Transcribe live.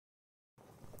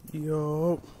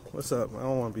Yo, what's up? I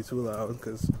don't want to be too loud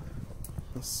because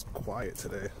it's quiet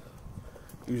today.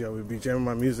 Usually I would be jamming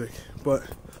my music, but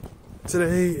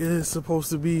today is supposed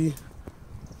to be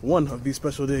one of these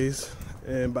special days,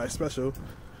 and by special,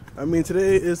 I mean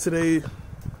today is the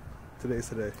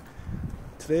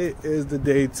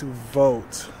day to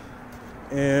vote,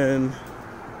 and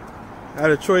I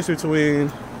had a choice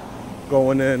between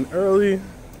going in early,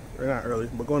 or not early,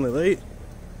 but going in late,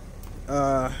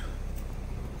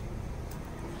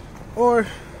 or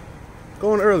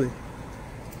going early.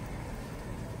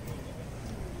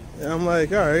 And I'm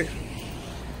like, alright,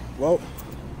 well,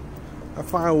 I'm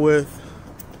fine with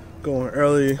going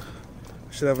early.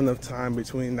 I should have enough time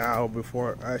between now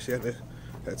before I actually have to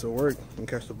head to work and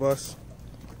catch the bus.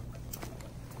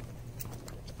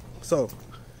 So,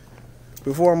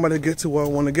 before I'm going to get to what I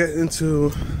want to get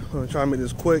into, I'm going to try to make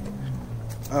this quick.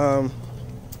 I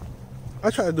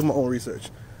try to do my own research.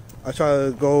 I try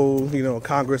to go,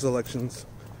 Congress elections.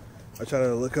 I try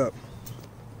to look up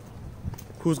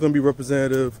who's going to be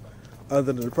representative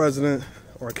other than the president,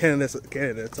 or candidates,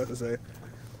 I should say.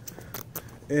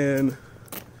 And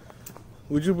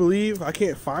would you believe I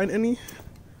can't find any?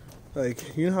 Like,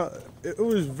 how it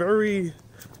was very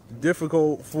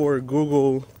difficult for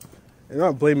Google, and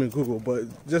I'm not blaming Google, but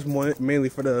just mainly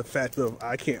for the fact of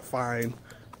I can't find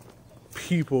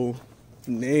people,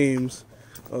 names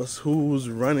of who's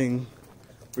running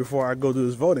before I go do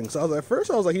this voting. So at first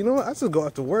I was like, you know what, I should go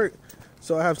after work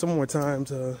so I have some more time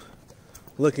to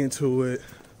look into it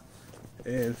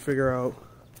and figure out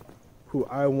who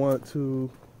I want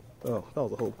to, oh, that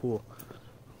was a whole pool,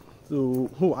 so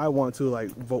who I want to like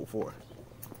vote for.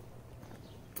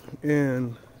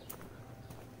 And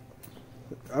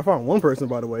I found one person,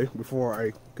 by the way, before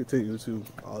I continue to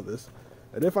all this.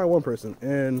 I did find one person,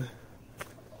 and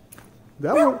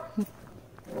that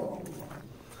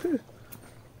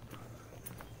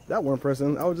one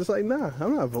person, I was just like, nah,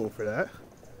 I'm not voting for that.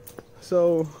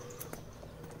 So,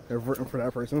 they're voting for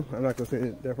that person. I'm not gonna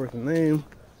say that person's name,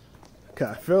 cause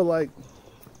I feel like,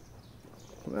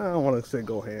 I don't want to say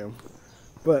go ham,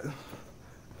 but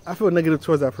I feel negative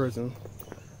towards that person,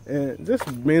 and just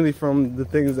mainly from the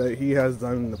things that he has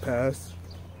done in the past.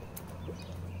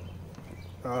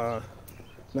 Not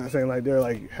saying like they're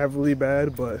like heavily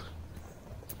bad, but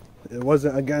it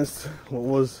wasn't against what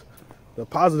was the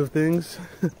positive things.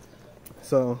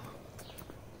 So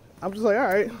I'm just like, all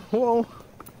right, well,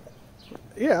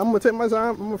 yeah, I'm gonna take my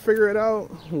time. I'm gonna figure it out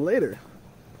later.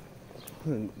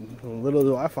 And little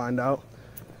do I find out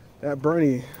that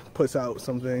Bernie puts out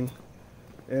something,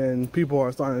 and people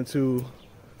are starting to,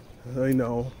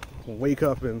 wake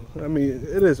up. And I mean,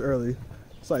 it is early.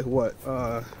 It's like what,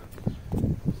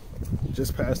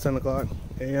 just past 10 o'clock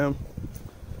a.m.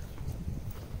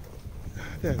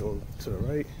 I gotta go to the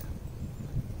right.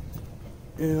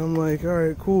 And I'm like, all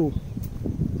right, cool.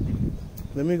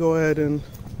 Let me go ahead and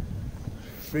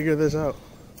figure this out.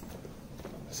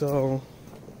 So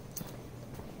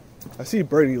I see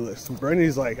Bernie list.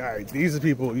 Bernie's like, all right, these are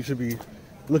people you should be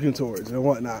looking towards and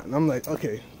whatnot. And I'm like,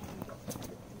 okay.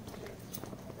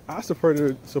 I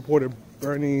supported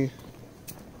Bernie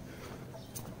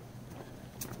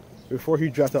before he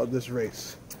dropped out this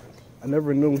race. I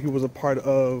never knew he was a part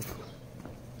of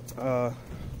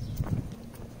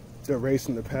the race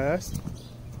in the past,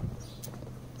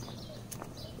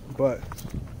 but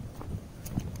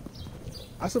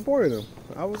I supported him.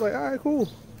 I was like, all right, cool.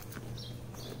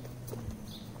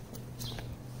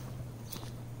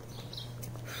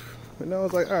 And I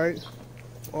was like, all right,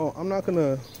 well, I'm not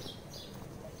gonna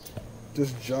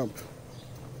just jump.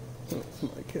 Oh, it's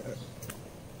my cat.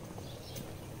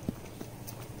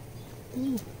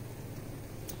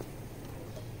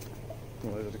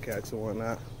 Well, there's the cats and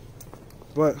whatnot.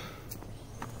 But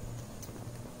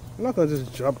I'm not gonna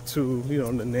just jump to,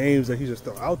 the names that he just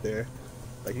throw out there.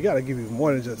 Like, you gotta give me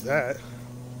more than just that.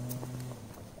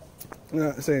 I'm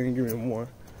not saying give me more.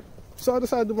 So I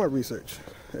decided to do my research,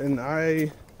 and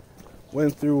I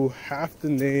went through half the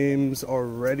names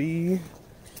already,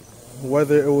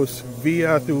 whether it was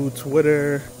through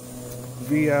Twitter,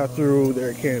 through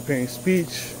their campaign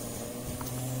speech.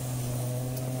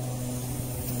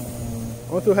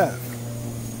 I went through half.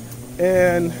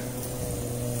 And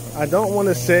I don't want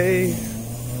to say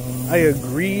I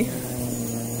agree,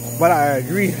 but I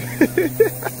agree.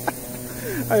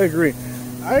 I agree.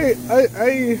 I'm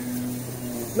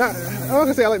not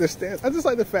gonna say I like the stance. I just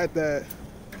like the fact that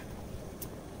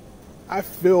I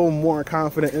feel more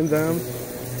confident in them.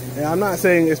 And I'm not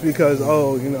saying it's because,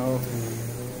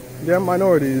 they're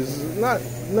minorities. Not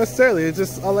necessarily. It's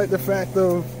just I like the fact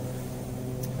of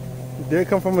they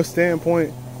come from a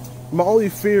standpoint My only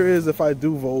fear is if I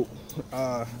do vote,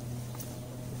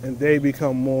 and they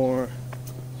become more,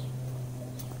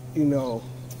 you know,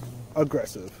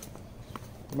 aggressive.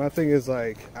 My thing is,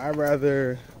 like, I'd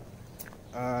rather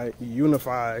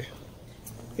unify.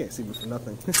 You can't see me for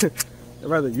nothing. I'd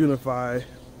rather unify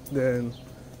than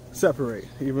separate,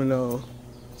 even though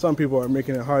some people are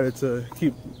making it harder to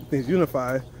keep things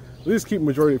unified. At least keep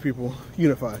majority of people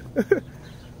unified.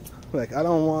 Like, I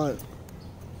don't want,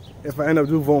 if I end up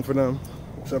voting for them,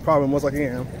 which I probably most likely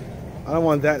am, I don't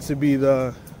want that to be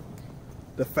the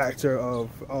factor of,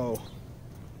 oh,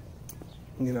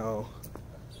 you know,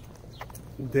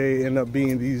 they end up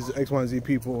being these X, Y, and Z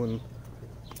people and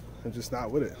I'm just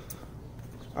not with it.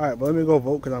 Alright, but let me go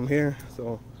vote because I'm here,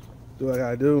 so do what I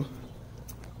gotta do.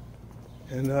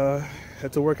 And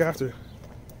head to work after.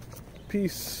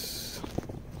 Peace.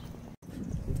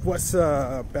 What's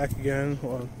back again?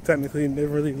 Well, technically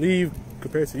didn't really leave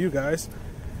compared to you guys.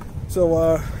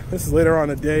 So this is later on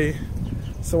in the day.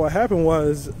 So what happened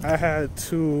was I had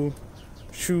to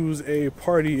choose a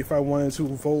party if I wanted to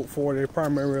vote for their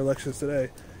primary elections today.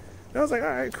 And I was like,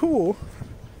 alright, cool.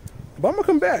 But I'm gonna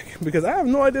come back because I have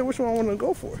no idea which one I want to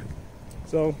go for.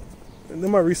 So, in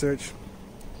my research,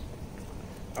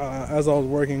 as I was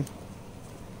working,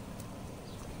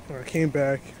 I came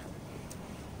back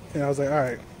and I was like,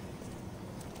 alright,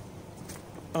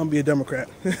 I'm gonna be a Democrat.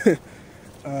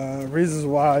 Reasons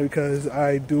why, because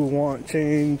I do want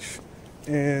change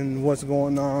in what's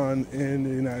going on in the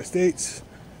United States.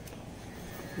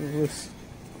 It looks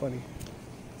funny.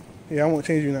 Yeah, I want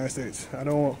change in the United States. I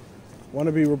don't want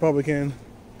to be Republican.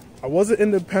 I was an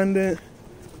independent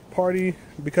party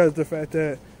because of the fact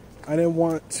that I didn't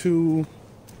want to,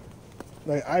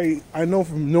 like, I know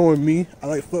from knowing me, I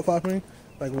like flip-flopping.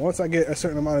 Like, once I get a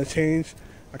certain amount of change,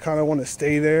 I kind of want to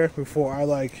stay there before I,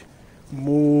 like,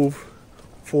 move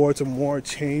forward to more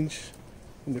change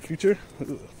in the future.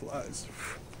 Ugh, flies.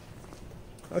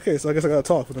 Okay, so I guess I gotta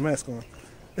talk with the mask on.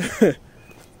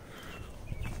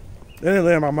 They didn't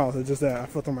lay in my mouth, it's just that I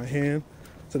felt on my hand.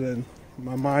 So then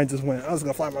my mind just went, I was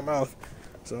gonna fly in my mouth.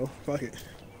 So, fuck it.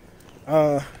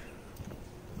 So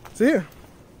yeah.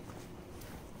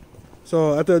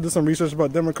 So after I did some research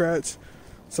about Democrats,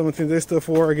 some of the things they stood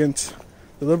for against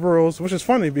the liberals, which is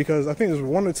funny because I think there's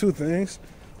one or two things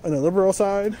on the liberal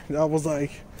side that I was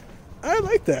like, I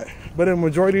like that. But in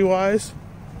majority wise,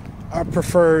 I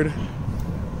preferred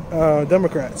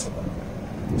Democrats.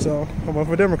 So I'm up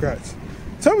for Democrats.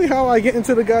 Tell me how I get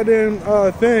into the goddamn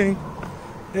thing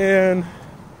and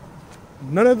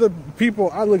none of the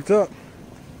people I looked up,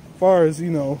 as far as,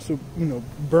 you know,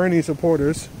 Bernie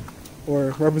supporters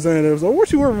or representatives or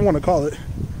what you ever want to call it,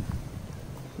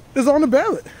 is on the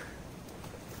ballot.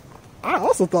 I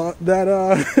also thought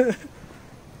that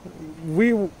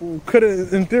we could,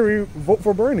 in theory, vote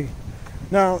for Bernie.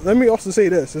 Now, let me also say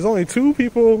this: there's only two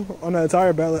people on the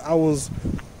entire ballot that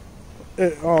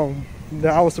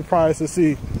I was surprised to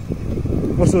see.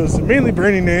 Which was mainly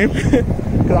Bernie name,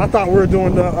 because I thought we were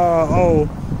doing the oh,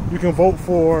 you can vote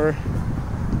for,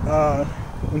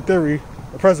 in theory,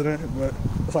 the president, but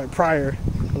it's like prior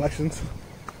elections.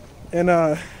 And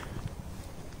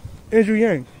Andrew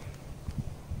Yang.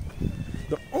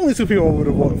 The only two people I would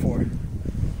have voted for.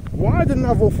 Why didn't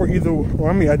I vote for either? Well,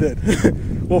 I mean, I did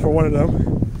vote for one of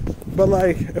them. But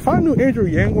like, if I knew Andrew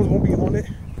Yang was gonna be on it,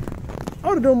 I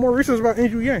would have done more research about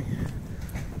Andrew Yang.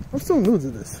 I'm still new to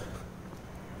this.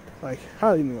 Like,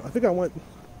 how do you know? I think I went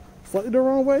slightly the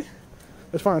wrong way.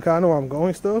 It's fine, because I know where I'm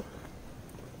going still.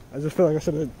 I just feel like I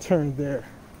should have turned there.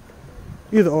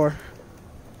 Either or,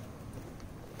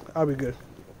 I'll be good.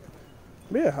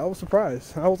 But yeah, I was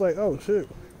surprised. I was like, oh shit.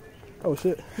 Oh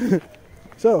shit.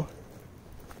 So,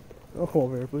 don't come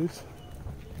over here, please.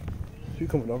 You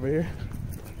coming over here?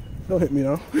 Don't hit me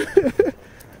though.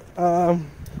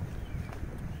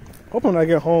 Hoping when I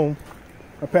get home,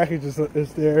 my package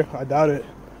is there. I doubt it,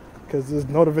 because there's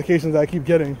notifications I keep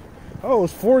getting. Oh,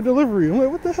 it's for delivery. I'm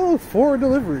like, what the hell is for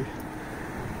delivery?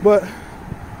 But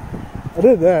I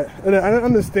did that, and I didn't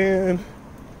understand.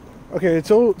 Okay, it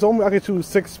told me I could choose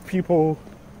 6 people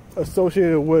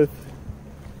associated with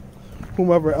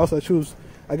whomever else I choose.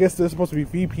 I guess they're supposed to be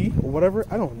VP or whatever.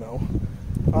 I don't know.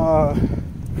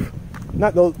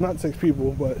 Not 6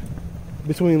 people, but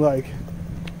between like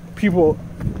people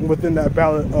within that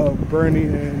ballot of Bernie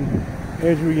and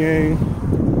Andrew Yang,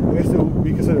 I guess they would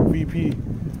be considered VP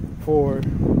for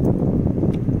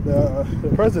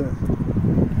the president.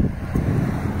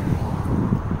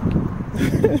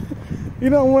 You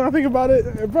know, when I think about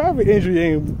it, probably Andrew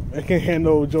Yang can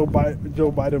handle Joe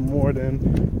Biden more than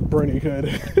Bernie could.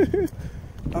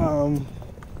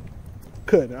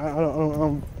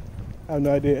 I I have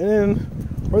no idea. And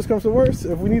then, worst comes to worst,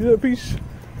 if we need to impeach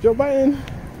Joe Biden,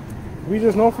 we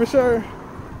just know for sure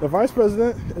the vice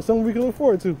president is someone we can look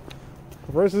forward to.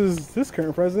 Versus this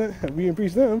current president, if we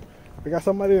impeach them, we got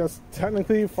somebody that's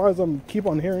technically, as far as I'm keep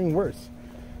on hearing, worse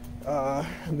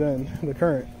than the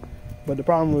current. But the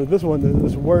problem with this one is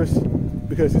it's worse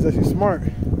because he's actually smart,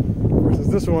 versus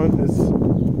this one is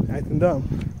acting dumb.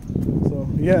 So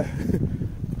yeah,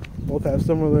 both have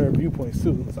similar viewpoints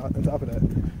too. On top of that,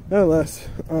 nonetheless,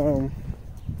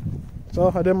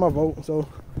 so I did my vote. So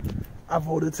I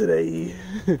voted today.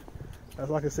 That's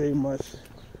all I can say much.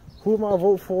 Who am I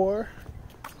vote for?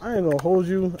 I ain't gonna hold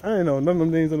you. I ain't know none of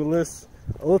them names on the list.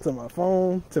 I looked at my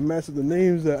phone to match the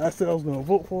names that I said I was gonna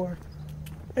vote for.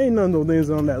 Ain't none of those names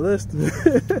on that list.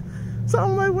 So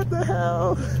I'm like, what the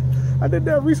hell? I did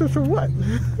that research for what?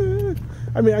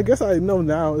 I mean, I guess I know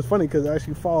now. It's funny because I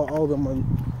actually follow all of them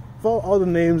follow all the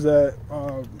names that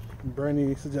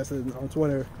Bernie suggested on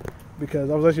Twitter, because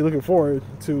I was actually looking forward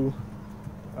to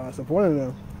supporting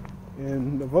them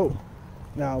in the vote.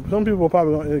 Now, some people will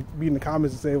probably be in the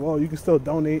comments and say, well, you can still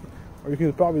donate, or you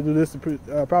can probably do this,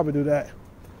 probably do that.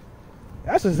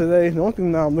 That's just today. The only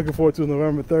thing now I'm looking forward to is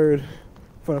November 3rd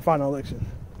for the final election.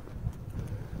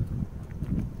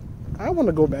 I want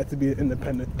to go back to be an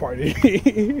independent party.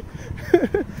 Can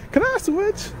I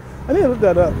switch? I need to look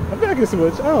that up. I think I can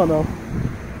switch. I don't know.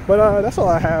 But that's all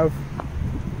I have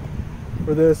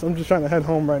for this. I'm just trying to head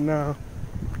home right now,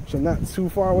 which I'm not too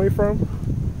far away from.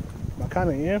 I kind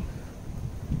of am.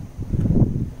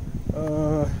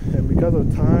 And because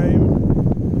of time,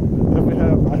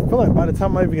 I feel like by the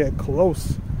time I even get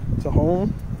close to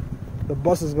home, the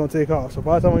bus is going to take off. So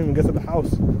by the time I even get to the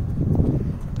house,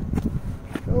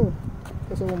 oh,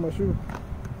 that's all on my shoe.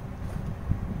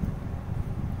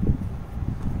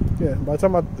 Yeah, by the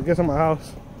time I get to my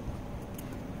house,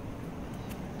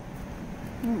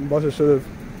 buses should have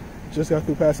just got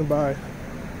through passing by. I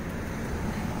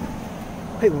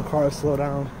hate when cars slow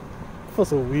down. It feels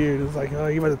so weird. It's like, oh,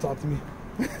 you better talk to me.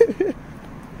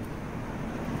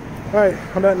 Alright,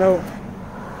 on that note,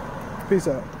 peace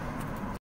out.